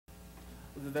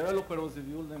The developer of the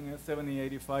building is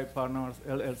 7085 Partners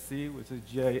LLC, which is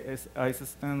J.S.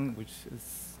 Eisen, which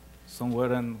is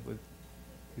somewhere in with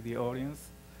the audience.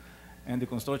 And the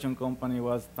construction company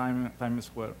was Times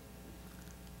Square.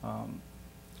 The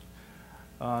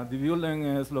building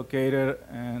is located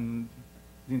in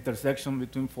the intersection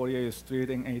between 48th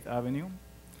Street and 8th Avenue.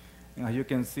 And as you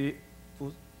can see,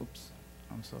 oops,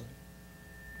 I'm sorry.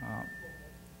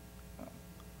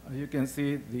 As you can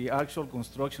see, the actual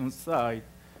construction site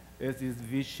is this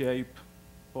V-shaped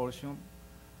portion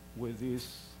with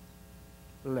this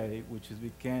lake, which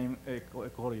became a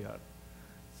courtyard.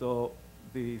 So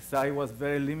the site was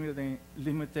very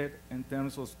limited in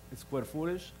terms of square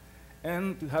footage,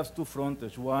 and it has two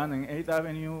frontage. One in 8th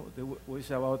Avenue, which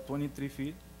is about 23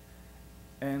 feet,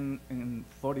 and in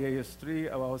 48th Street,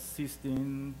 about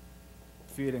 16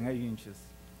 feet and 8 inches.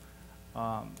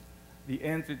 The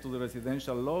entry to the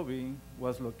residential lobby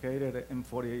was located in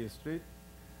 48th Street.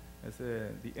 It's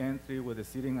the entry with the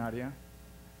seating area,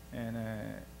 and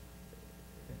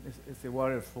it's a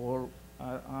waterfall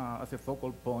as a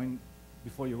focal point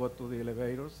before you go to the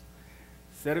elevators.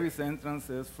 Service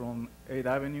entrances from 8th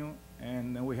Avenue,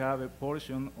 and then we have a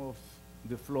portion of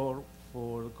the floor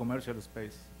for commercial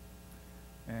space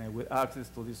with access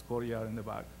to this courtyard in the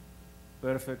back.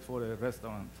 Perfect for a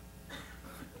restaurant.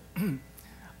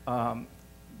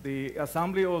 The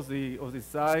assembly of the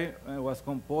site was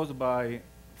composed by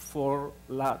 4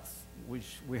 lots,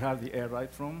 which we have the air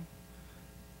right from.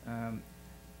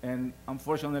 And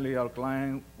unfortunately, our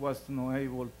client was not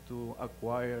able to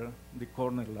acquire the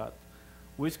corner lot,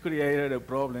 which created a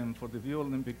problem for the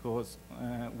building because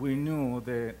we knew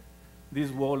that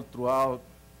this wall throughout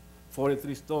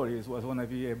 43 stories was going to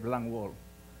be a blank wall.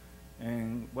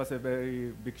 And was a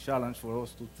very big challenge for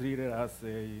us to treat it as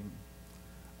a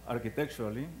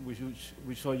architecturally.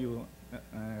 We show you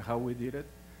how we did it.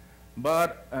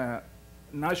 But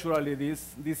naturally,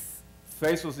 this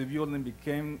face of the building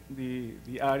became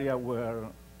the area where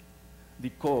the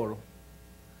core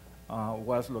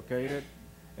was located,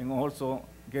 and also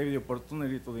gave the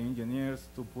opportunity to the engineers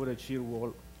to put a shear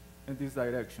wall in this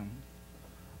direction,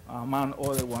 among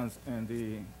other ones in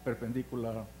the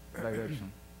perpendicular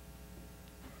direction.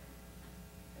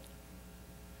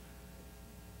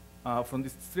 From the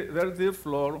third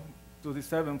floor to the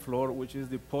 7th floor, which is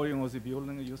the podium of the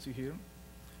building you see here,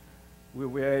 we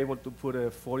were able to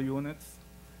put 4 units.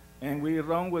 And we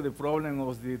run with the problem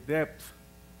of the depth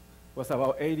was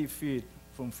about 80 feet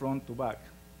from front to back.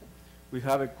 We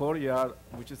have a courtyard,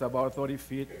 which is about 30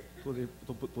 feet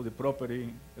to the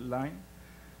property line.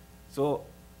 So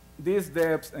these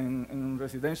depths in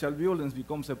residential buildings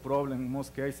becomes a problem in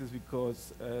most cases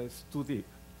because it's too deep.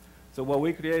 So what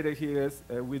we created here is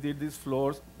we did these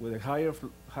floors with a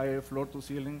higher floor to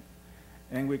ceiling,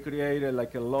 and we created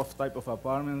like a loft type of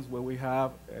apartments where we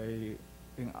have a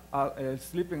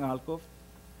sleeping alcove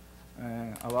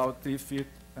about 3 feet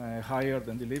higher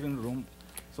than the living room,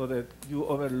 so that you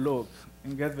overlook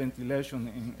and get ventilation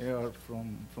and air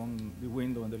from the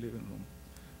window in the living room.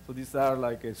 So these are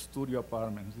like a studio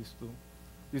apartments,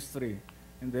 these 3.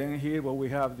 And then here where we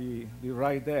have the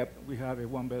right depth, we have a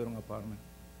 1-bedroom apartment.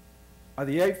 At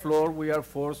the 8th floor, we are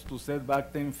forced to set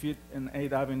back 10 feet in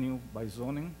 8th Avenue by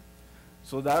zoning.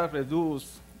 So that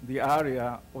reduced the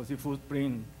area of the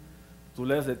footprint to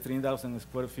less than 3,000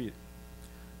 square feet.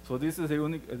 So this is the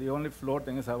only floor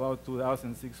that is about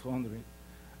 2,600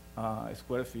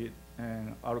 square feet,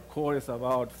 and our core is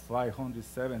about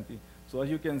 570. So as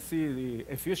you can see, the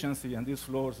efficiency on these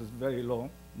floors is very low.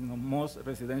 You know, most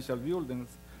residential buildings,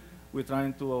 we're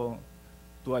trying to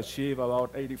achieve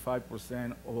about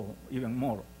 85% or even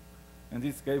more. In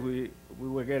this case, we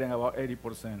were getting about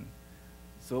 80%.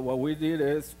 So what we did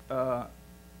is,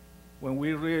 when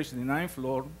we reached the 9th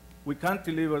floor, we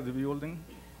cantilever the building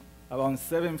about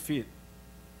 7 feet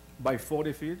by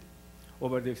 40 feet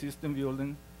over the existing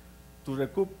building to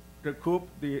recoup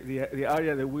the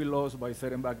area that we lost by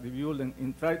setting back the building,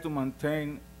 and try to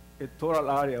maintain a total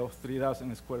area of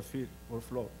 3,000 square feet per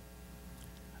floor.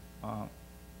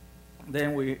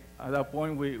 Then at that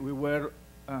point,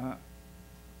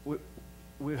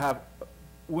 we have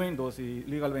windows, the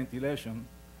legal ventilation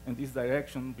in this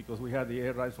direction because we had the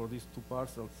air rights for these 2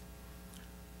 parcels.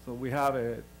 So we have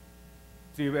a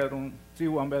 3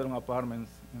 1-bedroom apartments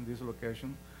in this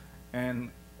location, and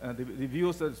the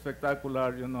views are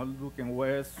spectacular. You know, looking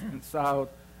west and south,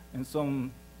 and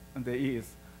some in the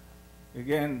east.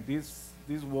 Again,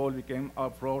 this wall became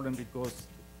our problem because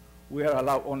we are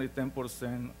allowed only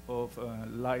 10% of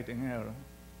light and air.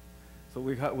 So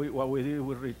what we did,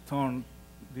 we returned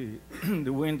the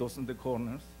windows in the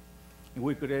corners, and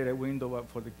we created a window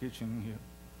for the kitchen here.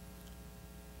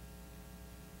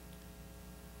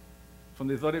 From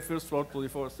the 31st floor to the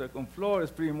 42nd floor,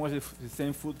 it's pretty much the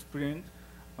same footprint.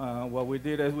 What we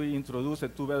did is we introduced a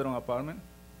two-bedroom apartment,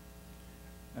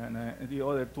 and the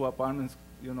other two apartments,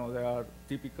 you know, they are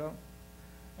typical.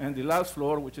 And the last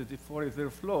floor, which is the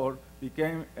 43rd floor,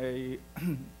 became a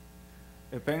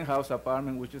penthouse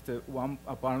apartment, which is one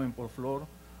apartment per floor.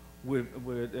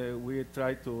 We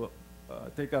try to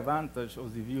take advantage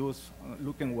of the views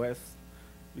looking west,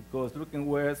 because looking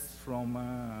west from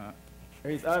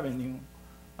 8th Avenue,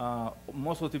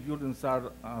 most of the buildings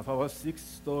are about 6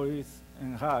 stories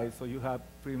in high, so you have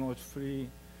pretty much free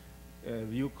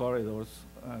view corridors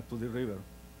to the river.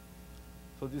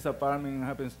 So this apartment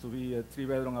happens to be a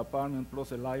 3-bedroom apartment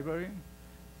plus a library.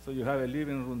 So you have a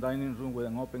living room, dining room with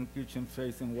an open kitchen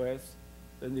facing west,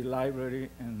 then the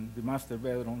library and the master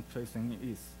bedroom facing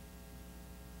east.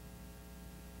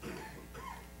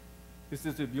 This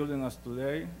is the building as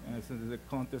today, and this is the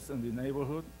context in the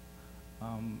neighborhood.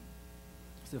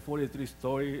 It's a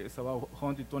 43-story, it's about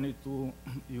 122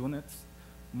 units.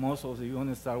 Most of the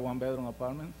units are 1-bedroom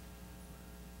apartments.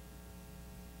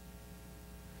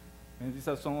 And these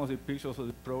are some of the pictures of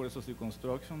the progress of the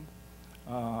construction.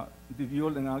 The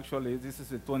building actually, this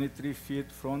is a 23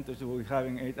 feet frontage that we have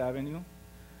in 8th Avenue.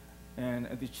 And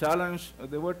the challenge,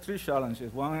 there were 3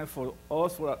 challenges. One for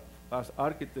us, as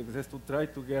architects, is to try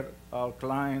to get our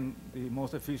client the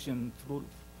most efficient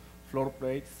floor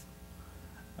plates.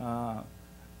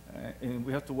 And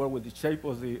we have to work with the shape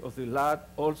of the lot,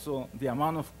 also the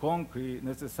amount of concrete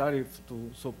necessary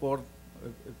to support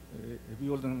a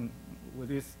building with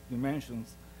these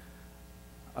dimensions,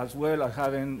 as well as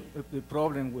having the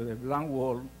problem with a blank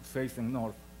wall facing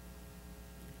north.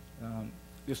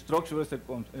 The structure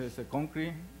is a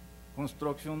concrete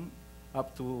construction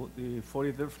up to the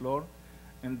 43rd floor,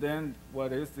 and then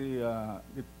what is the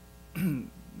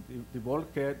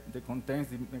bulkhead that contains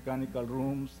the mechanical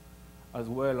rooms, as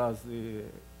well as the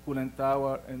coolant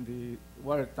tower and the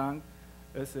water tank.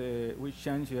 We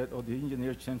changed it, or the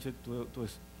engineer changed it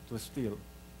to steel.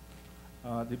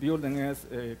 The building is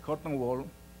a curtain wall.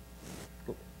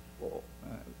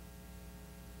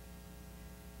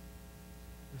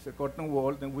 It's a curtain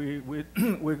wall, and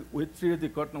we treated the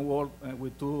curtain wall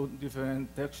with 2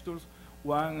 different textures.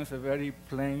 One is a very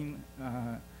plain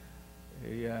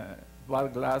bar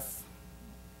glass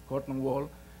curtain wall,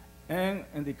 and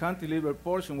in the cantilever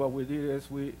portion, what we did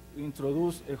is we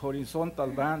introduced a horizontal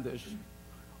bandage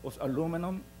of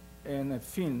aluminum and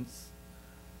fins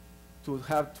to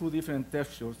have 2 different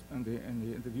textures in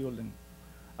the building.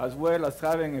 As well as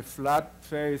having a flat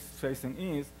face facing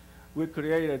east, we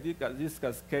created these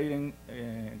cascading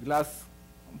glass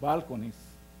balconies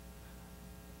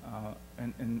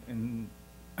and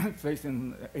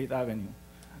facing 8th Avenue.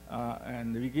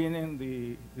 And the beginning,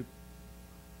 the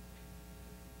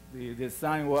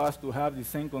design was to have the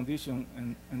same condition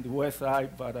in the west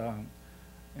side, but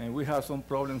we had some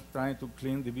problems trying to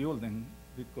clean the building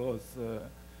because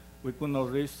we could not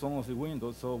reach some of the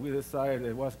windows, so we decided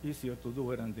it was easier to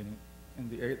do it in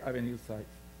the 8th Avenue side.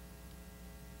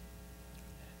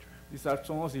 These are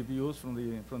some of the views from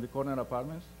the corner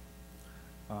apartments.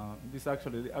 These are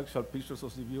actually the actual pictures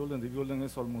of the building. The building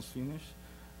is almost finished.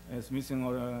 It's missing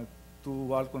 2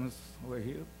 balconies over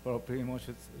here, but pretty much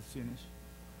it's finished.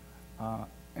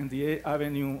 In the 8th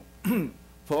Avenue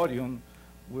podium,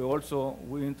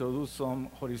 we introduced some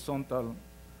horizontal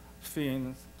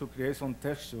fins to create some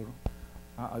texture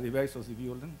at the base of the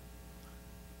building.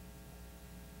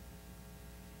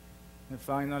 And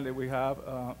finally, we have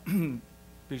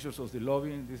pictures of the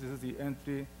lobby. This is the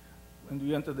entry. When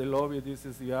you enter the lobby, this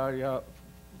is the area,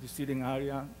 the seating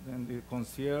area, then the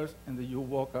concierge, and then you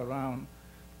walk around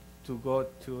to go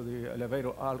to the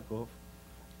elevator alcove.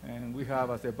 And we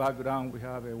have, as a background, we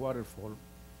have a waterfall.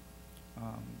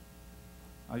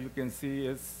 As you can see,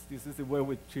 this is the way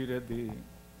we treated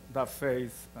that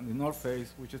face, and the north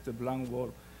face, which is the blank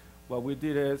wall. What we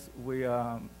did is we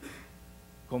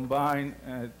combined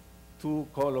 2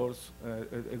 colors,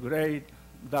 a gray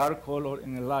dark color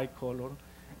and a light color,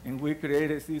 and we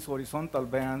created these horizontal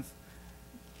bands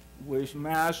which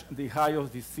match the height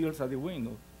of the sills at the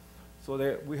window, so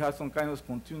that we have some kind of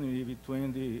continuity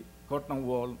between the curtain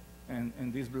wall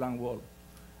and this blank wall.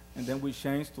 And then we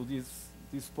changed to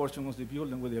this portion of the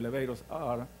building where the elevators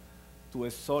are to a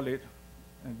solid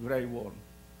gray wall,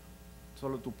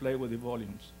 sort of to play with the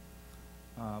volumes.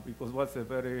 Because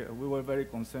we were very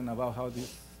concerned about how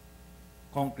this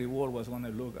concrete wall was going to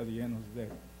look at the end of the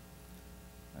day.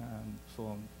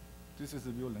 So this is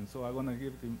the building. So I'm going to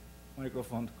give the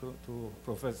microphone to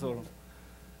Professor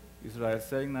Israel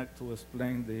Segnak to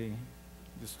explain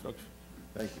the structure.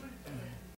 Thank you.